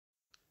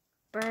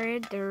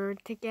better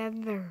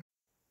together.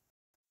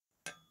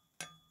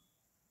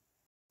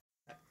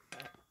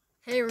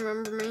 Hey,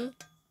 remember me?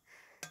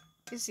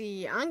 You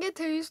see, I'm gonna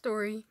tell you a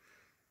story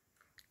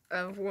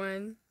of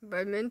when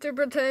Badminton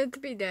pretended to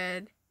be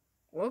dead,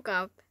 woke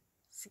up,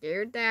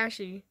 scared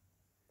Dashy,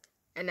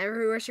 and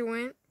everywhere she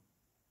went,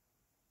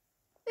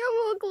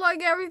 it looked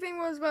like everything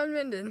was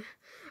Badminton.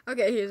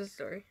 Okay, here's the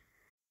story.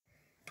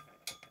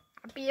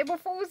 Happy April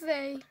Fool's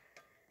Day.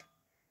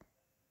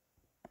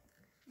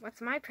 What's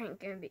my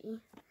prank gonna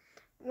be?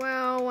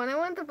 Well, when I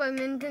went to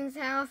Badminton's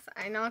house,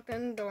 I knocked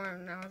on the door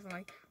and I was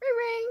like, ring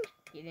ring.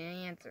 He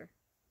didn't answer.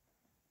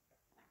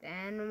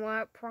 Then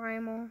what,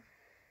 Primal?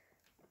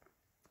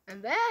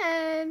 And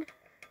then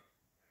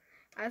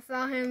I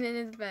saw him in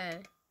his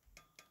bed.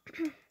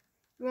 You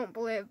won't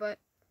believe it, but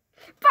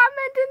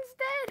Badminton's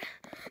dead.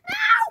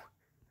 No!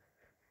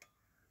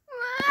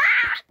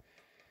 Ah!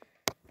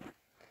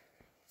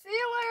 See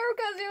you later,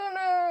 because you'll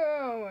know.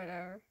 Oh,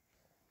 whatever.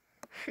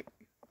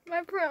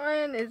 My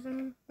plan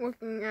isn't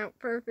working out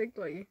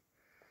perfectly.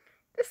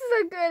 This is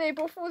a good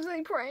April Fool's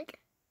Day prank.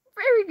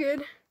 Very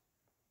good.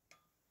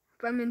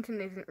 Badminton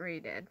isn't really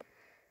dead.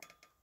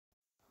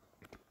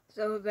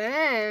 So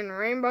then,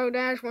 Rainbow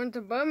Dash went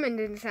to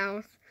Badminton's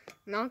house,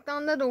 knocked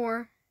on the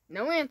door,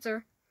 no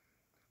answer.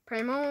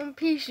 Primo and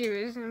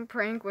Pichu's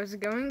prank was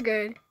going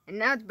good, and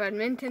now it's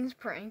Badminton's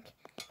prank.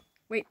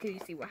 Wait till you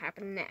see what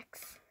happened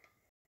next.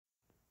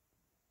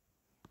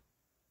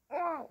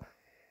 Whoa.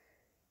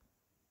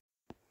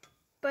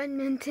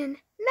 Badminton,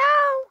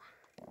 no!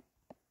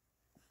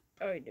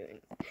 What are you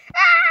doing? Ah!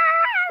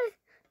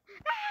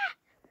 Ah!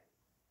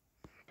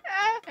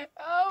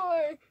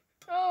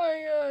 Oh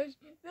my gosh,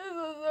 this is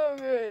so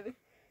good.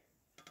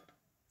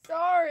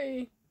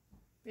 Sorry.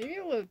 Maybe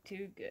a little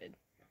too good.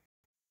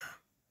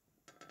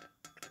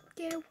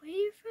 Get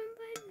away from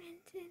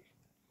Badminton.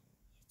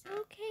 It's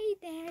okay,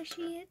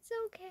 Dashy, it's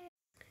okay.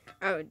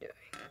 How are we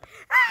doing?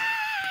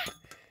 Ah!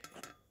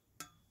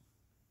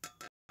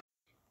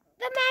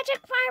 The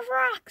magic 5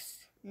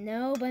 rocks.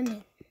 No,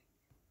 Badminton.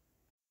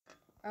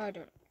 How are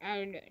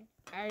you doing?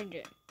 How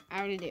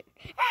are you doing?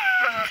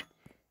 Ah!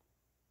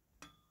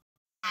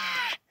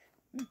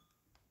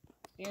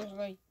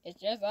 Seriously, it's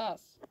just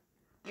us.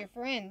 Your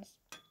friends.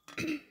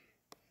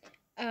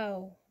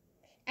 Oh,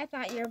 I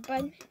thought you were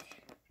Badminton.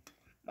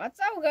 What's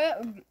so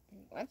good?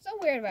 What's so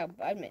weird about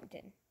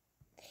Badminton?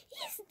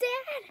 He's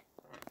dead.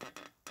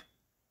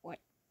 What?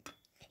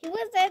 He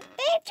was dead.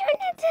 They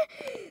turned into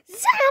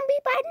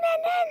zombie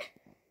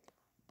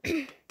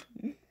Badminton.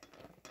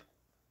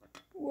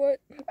 What?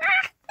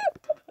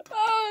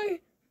 Oh,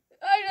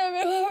 I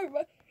never loved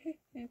my.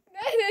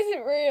 That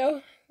isn't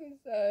real. I'm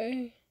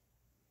sorry.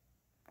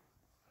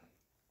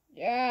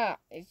 Yeah,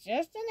 it's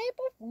just an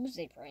April Fool's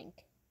Day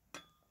prank.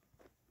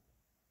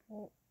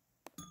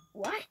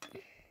 What?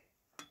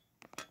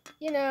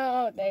 You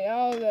know, they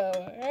all go,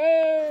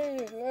 hey,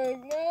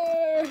 like,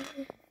 no.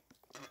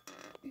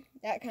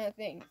 That kind of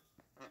thing.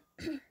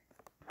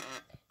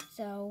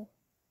 So,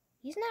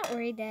 he's not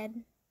really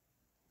dead.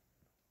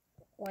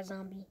 Or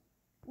zombie.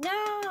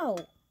 No!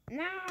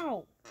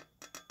 No!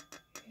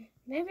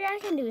 Maybe I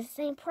can do the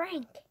same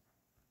prank.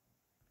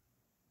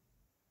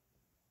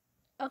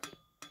 Okay.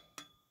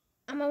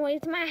 I'm on my way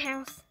to my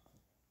house.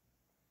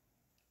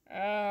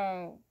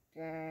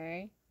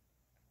 Okay.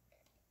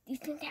 Do you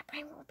think that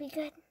prank will be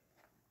good?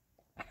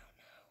 I don't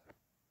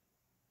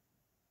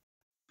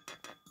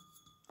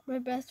know. My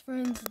best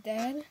friend's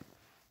dead.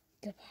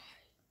 Goodbye.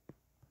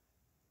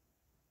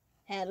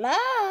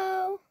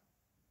 Hello?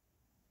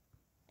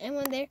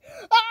 Anyone there?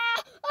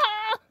 Ah!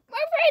 Ah! My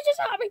friend just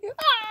saw me!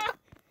 Ah!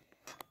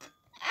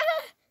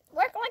 Ah!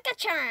 Work like a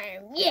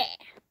charm, yeah!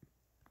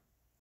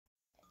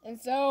 And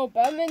so,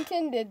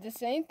 Badminton did the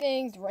same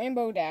things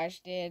Rainbow Dash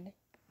did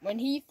when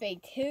he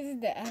faked his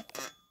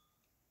death.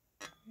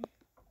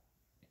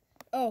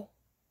 Oh,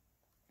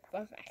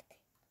 fun fact.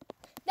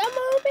 The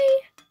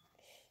movie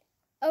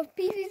of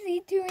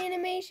PCC 2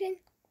 animation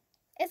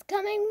is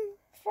coming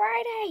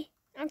Friday,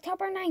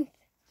 October 9th.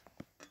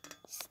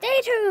 Stay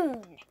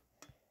tuned!